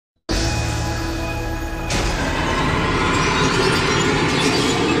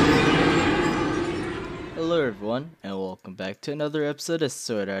welcome back to another episode of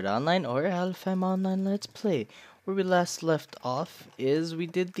Sword Art Online or Alfheim Online Let's Play. Where we last left off is we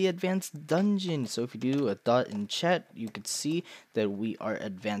did the advanced dungeon. So if you do a dot in chat, you could see that we are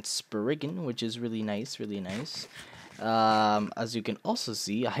advanced Spriggan, which is really nice, really nice. As you can also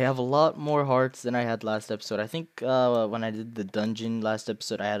see, I have a lot more hearts than I had last episode. I think when I did the dungeon last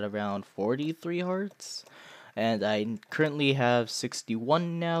episode, I had around 43 hearts. And I currently have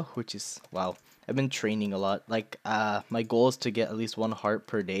 61 now, which is, wow. I've been training a lot. Like, my goal is to get at least one heart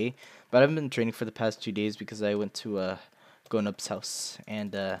per day. But I've been training for the past 2 days because I went to Gonup's house.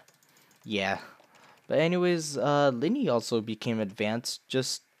 And yeah. But anyways, Linny also became advanced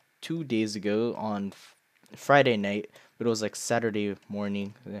just 2 days ago on Friday night. But it was like Saturday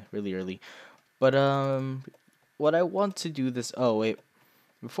morning, really early. But what I want to do this. Oh wait,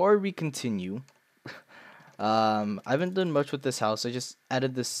 before we continue. I haven't done much with this house. I just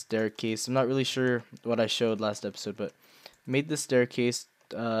added this staircase. I'm not really sure what I showed last episode, but made the staircase,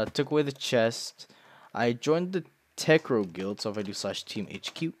 took away the chest. I joined the Techro Guild, so if I do slash team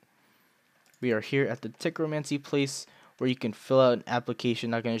HQ, we are here at the Techromancy place where you can fill out an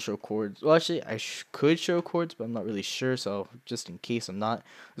application. Not going to show chords. Well, actually, I could show chords, but I'm not really sure, so just in case I'm not.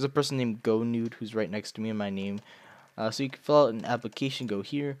 There's a person named Go Nude who's right next to me in my name. So you can fill out an application, go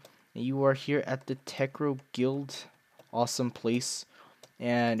here. And you are here at the Techro Guild. Awesome place.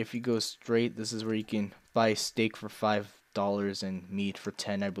 And if you go straight, this is where you can buy steak for $5 and meat for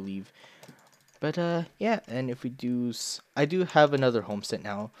 10, I believe. But yeah, and if we do, I do have another homestead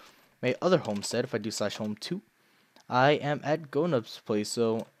now. My other homestead, if I do slash home 2, I am at Gonup's place.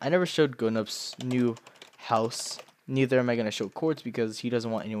 So I never showed Gonup's new house. Neither am I going to show Quartz because he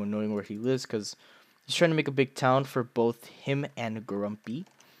doesn't want anyone knowing where he lives because he's trying to make a big town for both him and Grumpy,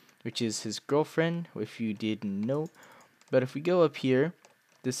 which is his girlfriend, if you didn't know. But if we go up here,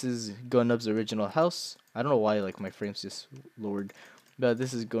 this is Gonup's original house. I don't know why like my frame's just lowered, but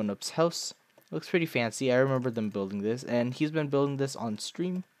this is Gonup's house. Looks pretty fancy. I remember them building this, and he's been building this on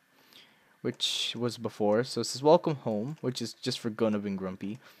stream, which was before. So it says welcome home, which is just for Gonup and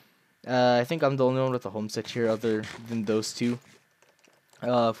Grumpy. I think I'm the only one with a homestead here other than those two.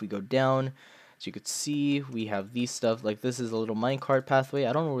 If we go down, as you could see, we have these stuff. Like, this is a little minecart pathway.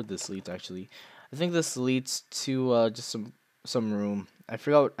 I don't know where this leads, actually. I think this leads to just some room. I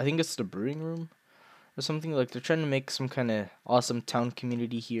forgot. I think it's the brewing room or something. Like, they're trying to make some kind of awesome town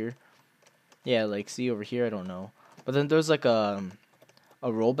community here. Yeah, like, see over here? I don't know. But then there's, like, a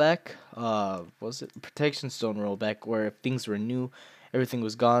rollback. What was it? Protection stone rollback, where if things were new, everything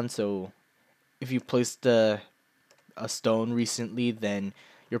was gone. So if you placed a stone recently, then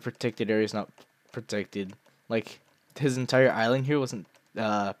your protected area is not protected. Like, his entire island here wasn't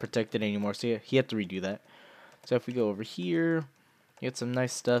protected anymore, so he had to redo that. So if we go over here, you get some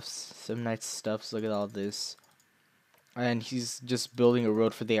nice stuffs. Look at all this. And he's just building a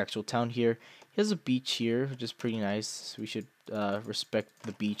road for the actual town here. He has a beach here, which is pretty nice. We should respect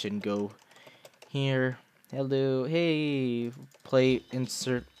the beach and go here. Hello, hey, play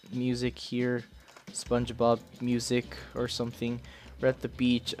insert music here. SpongeBob music or something. We're at the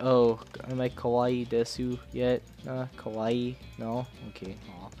beach. Oh, am I kawaii desu yet? Kawaii? No? Okay.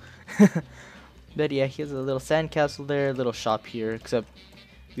 Aw. But yeah, he has a little sandcastle there, a little shop here, except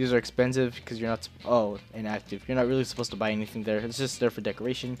these are expensive because you're not, oh, inactive. You're not really supposed to buy anything there. It's just there for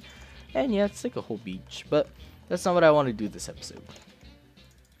decoration. And yeah, it's like a whole beach. But that's not what I want to do this episode.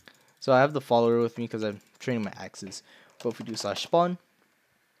 So I have the follower with me because I'm training my axes. But if we do slash spawn,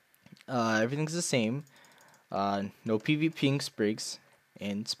 everything's the same. No PvPing Sprigs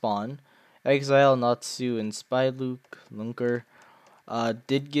and spawn. Exile, Natsu, and Spy Luke, Lunker.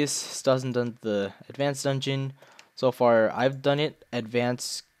 Didgis still hasn't done the advanced dungeon. So far, I've done it.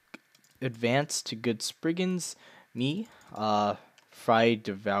 Advanced to good Spriggans. Me. Fry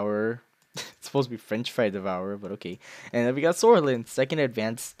Devourer. It's supposed to be French Fry Devourer, but okay. And then we got Sorlin, second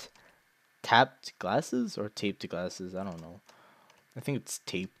advanced tapped glasses or taped glasses. I don't know. I think it's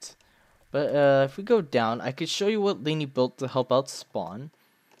taped. But if we go down, I could show you what Laney built to help out spawn.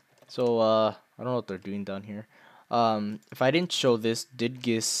 So I don't know what they're doing down here. If I didn't show this,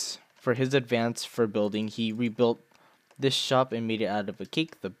 Didgis, for his advance for building, he rebuilt this shop and made it out of a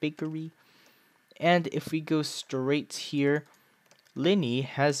cake, the bakery. And if we go straight here, Linny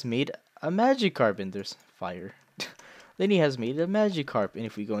has made a Magikarp, and there's fire. Linny has made a Magikarp, and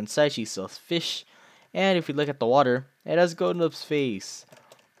if we go inside, she sells fish. And if we look at the water, it has Gonup's face.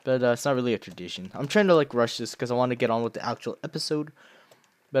 But it's not really a tradition. I'm trying to like rush this because I want to get on with the actual episode.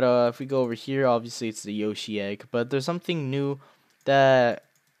 But if we go over here, obviously it's the Yoshi egg. But there's something new that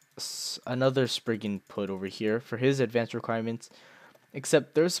another Spriggan put over here for his advanced requirements.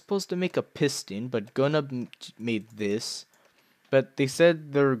 Except they're supposed to make a piston, but made this. But they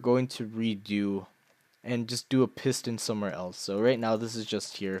said they're going to redo and just do a piston somewhere else. So right now this is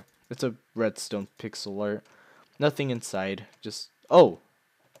just here. It's a redstone pixel art. Nothing inside. Just oh,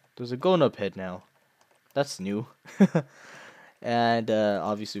 there's a Gonub head now. That's new. And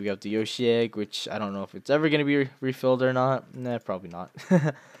obviously we have the Yoshi egg, which I don't know if it's ever gonna be refilled or not. Nah, probably not.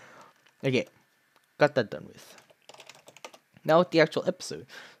 Okay, got that done with. Now with the actual episode.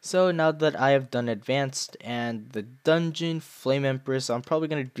 So now that I have done advanced and the dungeon Flame Empress, I'm probably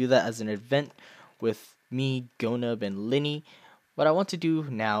gonna do that as an event with me, Gonub, and Linny. What I want to do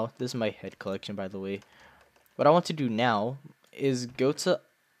now, this is my head collection by the way. What I want to do now is go to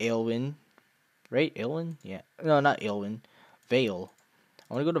Aelwyn, right? Aelwyn? Yeah. No, not Aelwyn. Vale.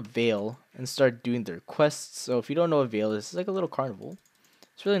 I want to go to Vale and start doing their quests. So if you don't know what Vale is, it's like a little carnival.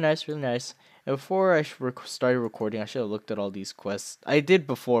 It's really nice, really nice. And before I started recording, I should have looked at all these quests. I did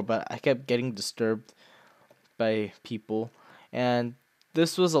before, but I kept getting disturbed by people. And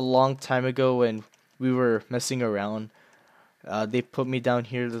this was a long time ago when we were messing around. They put me down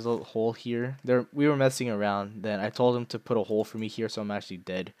here. There's a hole here. We were messing around. Then I told them to put a hole for me here, so I'm actually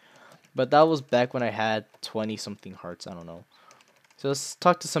dead. But that was back when I had 20 something hearts. I don't know. So let's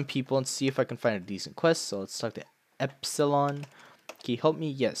talk to some people and see if I can find a decent quest. So let's talk to Epsilon. Can you help me?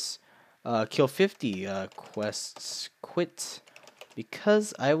 Yes. Kill 50 quests. Quit.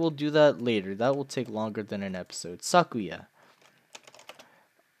 Because I will do that later. That will take longer than an episode. Sakuya.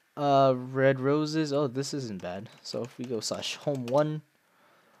 Red roses. Oh, this isn't bad. So if we go /home 1.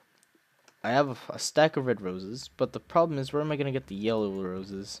 I have a stack of red roses. But the problem is, where am I going to get the yellow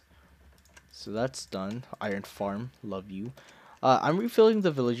roses? So that's done. Iron Farm. Love you. I'm refilling the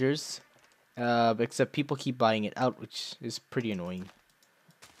villagers. Except people keep buying it out, which is pretty annoying.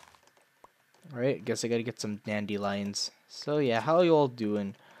 Alright, guess I gotta get some dandelions. So yeah, how you all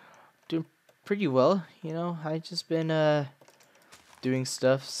doing? Doing pretty well, you know. I just been doing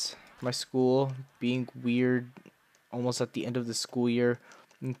stuffs. My school being weird, almost at the end of the school year.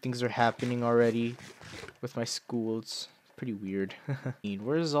 And things are happening already with my school. It's pretty weird.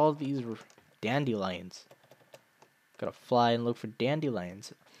 Where's all these dandelions? Gotta fly and look for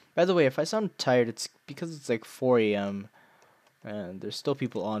dandelions. By the way, if I sound tired, it's because it's like 4 a.m. And there's still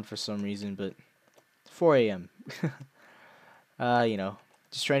people on for some reason, but 4 a.m. You know,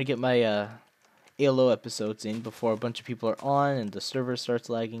 just trying to get my ALO episodes in before a bunch of people are on and the server starts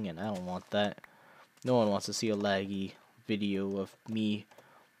lagging, and I don't want that. No one wants to see a laggy video of me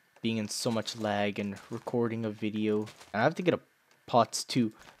being in so much lag and recording a video. I have to get a pots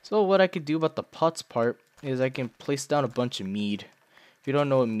too. So what I could do about the pots part is I can place down a bunch of mead. If you don't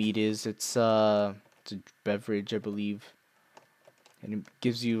know what mead is, it's a beverage, I believe. And it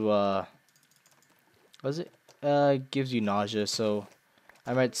gives you what is it? It gives you nausea, so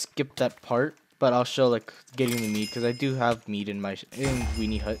I might skip that part, but I'll show like getting the meat because I do have meat in my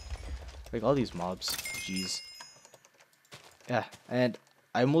Weenie Hut. Like all these mobs, jeez. Yeah, and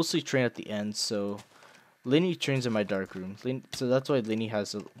I mostly train at the end, so Linny trains in my dark room. So that's why Linny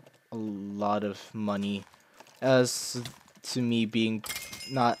has a lot of money, as to me being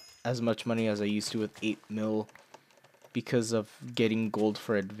not as much money as I used to with 8 mil because of getting gold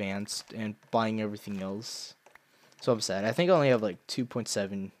for advanced and buying everything else. So I'm sad. I think I only have like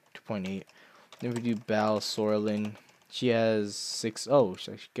 2.7, 2.8. Then we do Bal Sorlin. She has 6. Oh,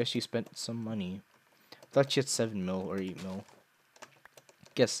 I guess she spent some money. I thought she had 7 mil or 8 mil.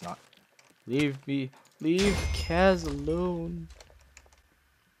 Guess not. Leave Kaz alone.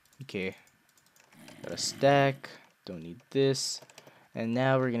 Okay. Got a stack. Don't need this. And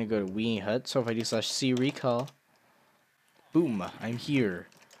now we're gonna go to Weenie Hut. So if I do /C recall. Boom, I'm here.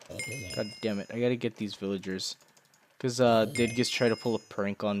 God damn it. I gotta get these villagers. Because Didgus tried to pull a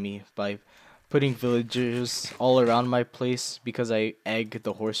prank on me by putting villagers all around my place because I egg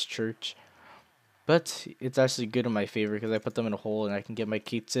the horse church. But it's actually good in my favor because I put them in a hole and I can get my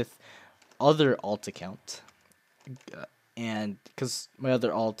Keatsith other alt account. And because my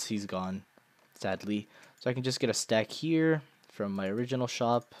other alt, he's gone, sadly. So I can just get a stack here from my original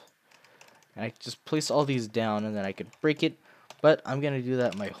shop. And I can just place all these down and then I could break it. But I'm going to do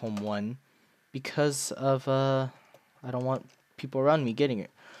that in my home one because of, I don't want people around me getting it.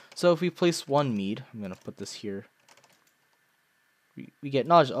 So if we place one mead, I'm going to put this here. We get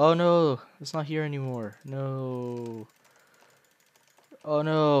nausea. Oh no, it's not here anymore. No. Oh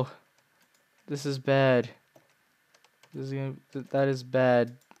no. This is bad. This is that is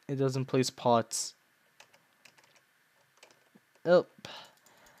bad. It doesn't place pots. Oh.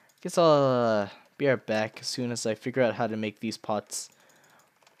 Guess I'll be right back as soon as I figure out how to make these pots.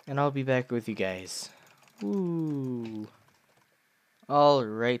 And I'll be back with you guys. Ooh.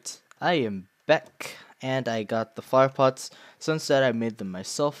 Alright, I am back, and I got the flower pots. Since that, I made them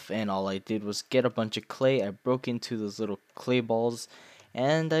myself, and all I did was get a bunch of clay. I broke into those little clay balls,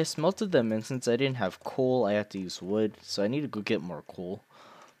 and I smelted them, and since I didn't have coal, I had to use wood, so I need to go get more coal.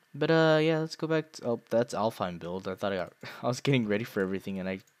 But yeah, let's go back to, oh, that's Alfheim build. I thought I was getting ready for everything, and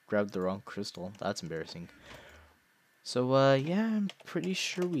I grabbed the wrong crystal. That's embarrassing. So yeah, I'm pretty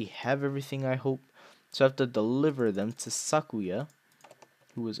sure we have everything, I hope. So I have to deliver them to Sakuya,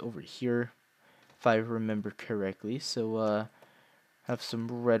 who is over here, if I remember correctly. So have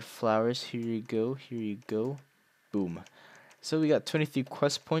some red flowers. Here you go. Here you go. Boom. So we got 23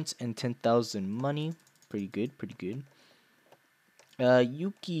 quest points and 10,000 money. Pretty good. Pretty good.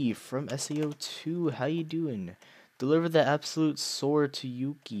 Yuki from SAO2. How you doing? Deliver the absolute sword to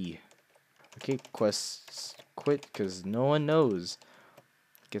Yuki. Okay, quests quit because no one knows.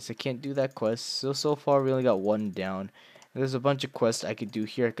 Guess I can't do that quest. So far we only got one down. There's a bunch of quests I could do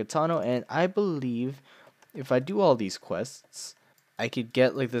here at Katano, and I believe if I do all these quests, I could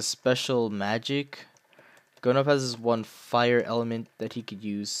get like this special magic. Gonop has this one fire element that he could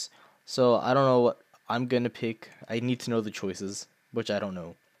use. So I don't know what I'm gonna pick. I need to know the choices, which I don't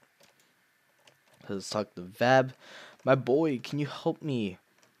know. Let's talk to Vab. My boy, can you help me?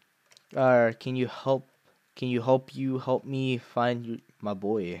 Can you help? Can you help me find my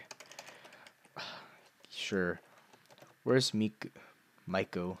boy? Sure. Where's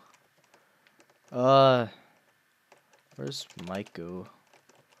Maiko? Uh, where's Maiko?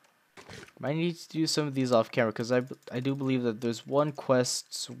 I need to do some of these off camera because I do believe that there's one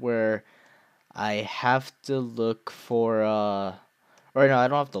quest where I have to look for or no, I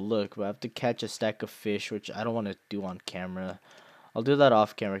don't have to look, but I have to catch a stack of fish, which I don't want to do on camera. I'll do that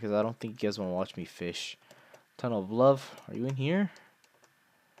off camera because I don't think you guys want to watch me fish. Tunnel of Love, are you in here?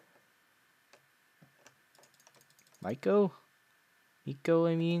 Miko? Miko,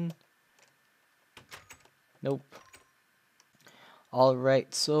 I mean? Nope.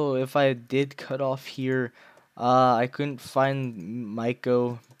 Alright, so if I did cut off here, I couldn't find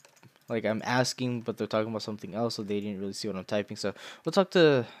Miko. Like, I'm asking, but they're talking about something else, so they didn't really see what I'm typing. So, we'll talk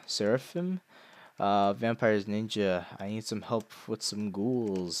to Seraphim. Vampires Ninja, I need some help with some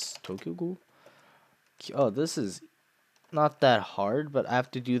ghouls. Tokyo Ghoul? Oh, this is not that hard, but I have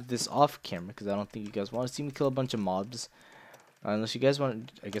to do this off camera because I don't think you guys want to see me kill a bunch of mobs. Unless you guys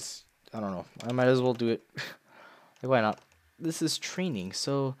want, I guess, I don't know. I might as well do it. Like, why not? This is training,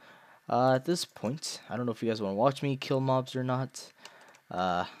 so at this point, I don't know if you guys want to watch me kill mobs or not.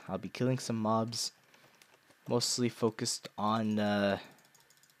 I'll be killing some mobs, mostly focused on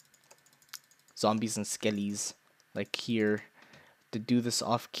zombies and skellies, like here. To do this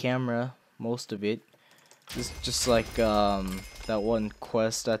off camera, most of it. This just like that one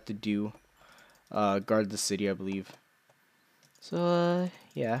quest I had to do, guard the city, I believe. So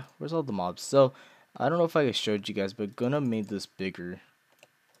yeah, where's all the mobs? So I don't know if I showed you guys, but Gunna made this bigger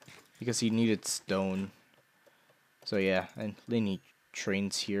because he needed stone. So yeah, and Lenny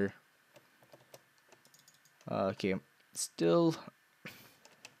trains here. Okay, still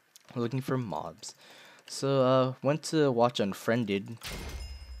looking for mobs. So went to watch Unfriended.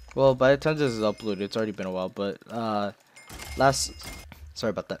 Well, by the time this is uploaded, it's already been a while. But sorry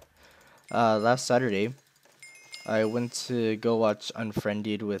about that. Last Saturday, I went to go watch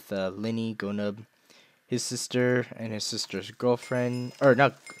Unfriended with Lenny, Gonub, his sister, and his sister's girlfriend, or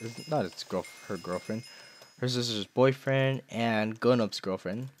not her girlfriend, her sister's boyfriend, and Gonub's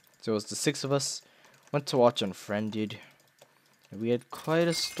girlfriend. So it was the six of us. Went to watch Unfriended. And we had quite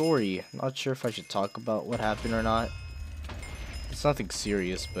a story. Not sure if I should talk about what happened or not. It's nothing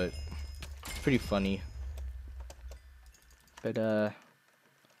serious, but it's pretty funny. But I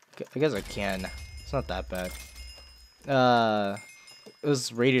guess I can. It's not that bad. It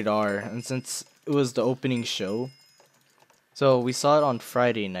was rated R, and since it was the opening show, so we saw it on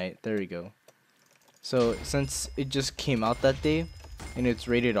Friday night. There we go. So since it just came out that day, and it's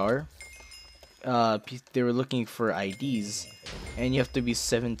rated R, they were looking for IDs, and you have to be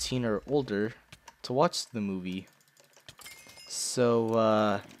 17 or older to watch the movie.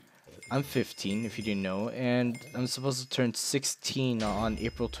 So I'm 15, if you didn't know, and I'm supposed to turn 16 on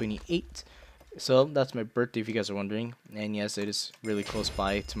April 28th. So that's my birthday, if you guys are wondering. And yes, it is really close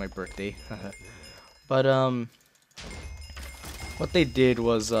by to my birthday. But what they did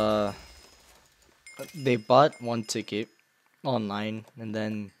was they bought one ticket online, and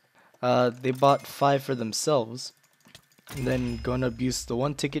then they bought 5 for themselves. And then gonna abuse the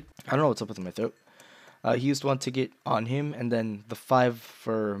one ticket. I don't know what's up with my throat. He used one ticket on him, and then the 5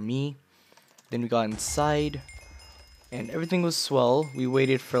 for me. Then we got inside, and everything was swell. We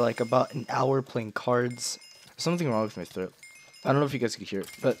waited for like about an hour playing cards. There's something wrong with my throat. I don't know if you guys can hear it,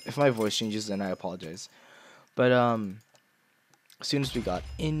 but if my voice changes, then I apologize. But as soon as we got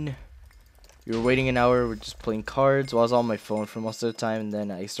in, we were waiting an hour. We're just playing cards. Well, I was on my phone for most of the time, and then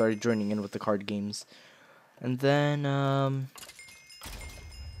I started joining in with the card games. And then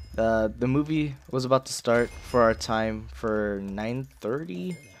the movie was about to start for our time for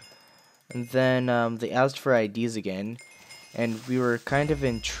 9:30, and then they asked for IDs again, and we were kind of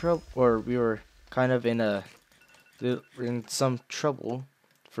in trouble, or we were kind of in some trouble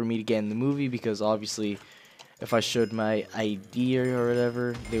for me to get in the movie because obviously if I showed my ID or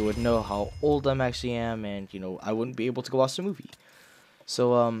whatever, they would know how old I'm actually am, and I wouldn't be able to go watch the movie.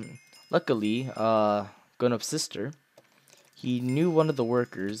 So luckily, Gunup's sister, he knew one of the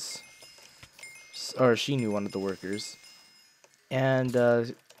workers, or she knew one of the workers, and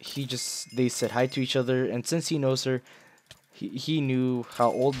they said hi to each other, and since he knows her, he knew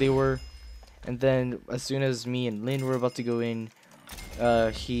how old they were, and then as soon as me and Lynn were about to go in,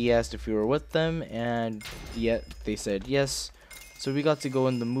 he asked if we were with them, and yet they said yes. So we got to go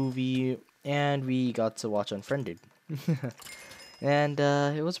in the movie, and we got to watch Unfriended. And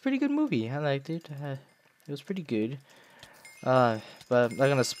it was a pretty good movie. I liked it. It was pretty good. But I'm not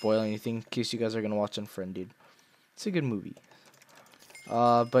gonna spoil anything in case you guys are gonna watch Unfriended. It's a good movie.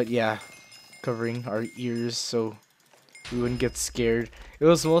 But yeah, covering our ears so we wouldn't get scared. It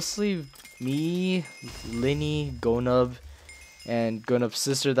was mostly me, Linny, Gonub, and Gonub's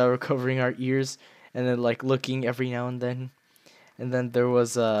sister that were covering our ears, and then like looking every now and then. And then there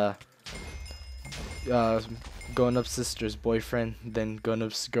was uh Gonub's sister's boyfriend, then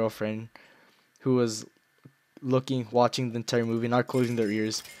Gonub's girlfriend, who was watching the entire movie, not closing their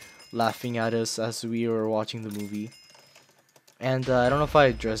ears, laughing at us as we were watching the movie. And I don't know if I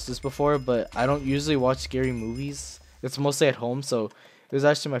addressed this before, but I don't usually watch scary movies. It's mostly at home, so it was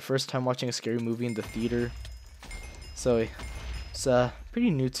actually my first time watching a scary movie in the theater. So it's pretty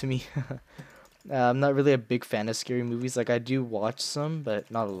new to me. I'm not really a big fan of scary movies. Like I do watch some,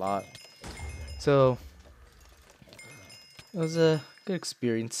 but not a lot. So it was a good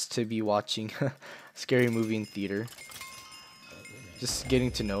experience to be watching a scary movie in theater. Just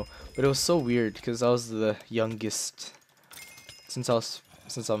getting to know. But it was so weird because I was the youngest since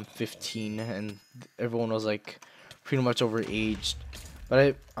I'm 15, and everyone was like pretty much overaged.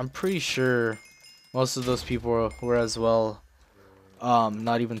 But I'm pretty sure most of those people were as well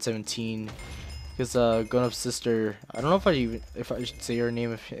not even 17. Because Grown Up's sister, I don't know if I should say her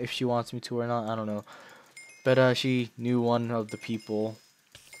name if she wants me to or not. I don't know. But she knew one of the people.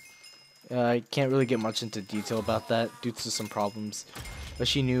 I can't really get much into detail about that due to some problems. But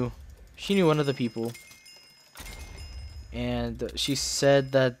she knew one of the people, and she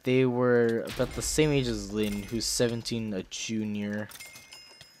said that they were about the same age as Lynn, who's 17, a junior.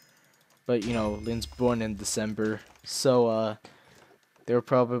 But Lynn's born in December, so they were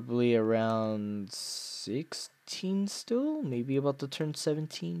probably around 16 still, maybe about to turn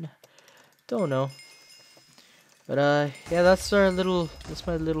 17. Don't know. But yeah, that's my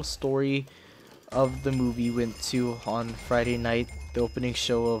little story of the movie went to on Friday night. The opening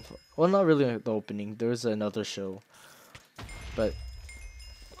show of, well, not really the opening. There was another show, but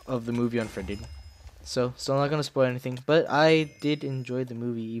of the movie Unfriended. So I'm not gonna spoil anything. But I did enjoy the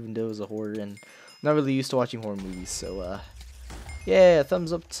movie, even though it was a horror, and I'm not really used to watching horror movies. So yeah,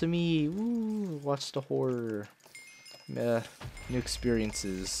 thumbs up to me. Woo, watch the horror. New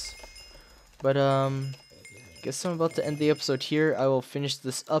experiences. But guess I'm about to end the episode here. I will finish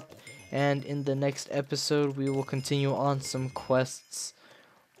this up, and in the next episode we will continue on some quests.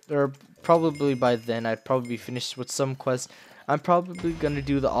 Or probably by then I'd probably be finished with some quests. I'm probably gonna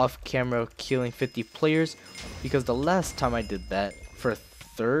do the off-camera killing 50 players, because the last time I did that for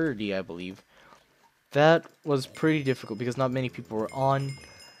 30, I believe, that was pretty difficult because not many people were on.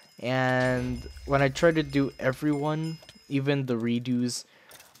 And when I tried to do everyone, even the redos,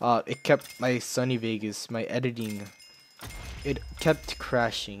 it kept my Sunny Vegas, my editing, it kept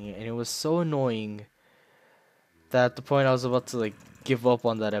crashing, and it was so annoying that at the point I was about to like give up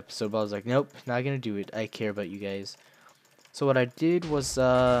on that episode. But I was like, nope, not gonna do it. I care about you guys. So what I did was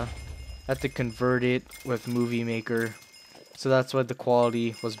I had to convert it with Movie Maker, so that's why the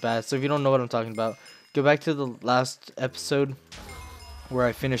quality was bad. So if you don't know what I'm talking about, go back to the last episode where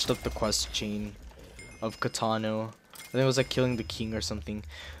I finished up the quest chain of Katano. I think it was like killing the king or something.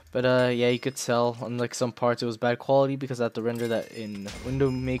 But yeah, you could tell on like some parts it was bad quality because I had to render that in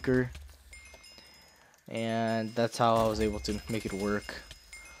Window Maker, and that's how I was able to make it work.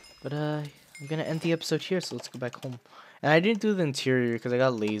 But I'm gonna end the episode here, so let's go back home. And I didn't do the interior because I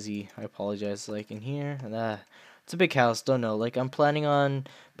got lazy. I apologize. Like in here, and it's a big house. Don't know. Like I'm planning on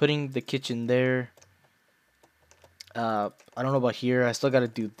putting the kitchen there. I don't know about here. I still gotta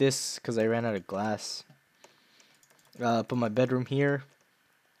do this because I ran out of glass. Put my bedroom here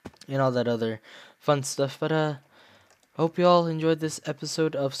and all that other fun stuff. But hope you all enjoyed this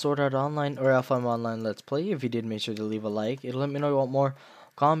episode of Sword Art Online or Alfheim Online Let's Play. If you did, make sure to leave a like. It'll let me know you want more.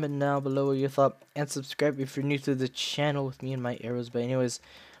 Comment down below what you thought, and subscribe if you're new to the channel with me and my arrows. But anyways,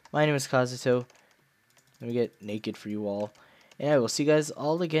 my name is Kazuto. Let me get naked for you all. And I will see you guys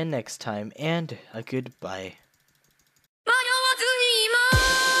all again next time, and a goodbye.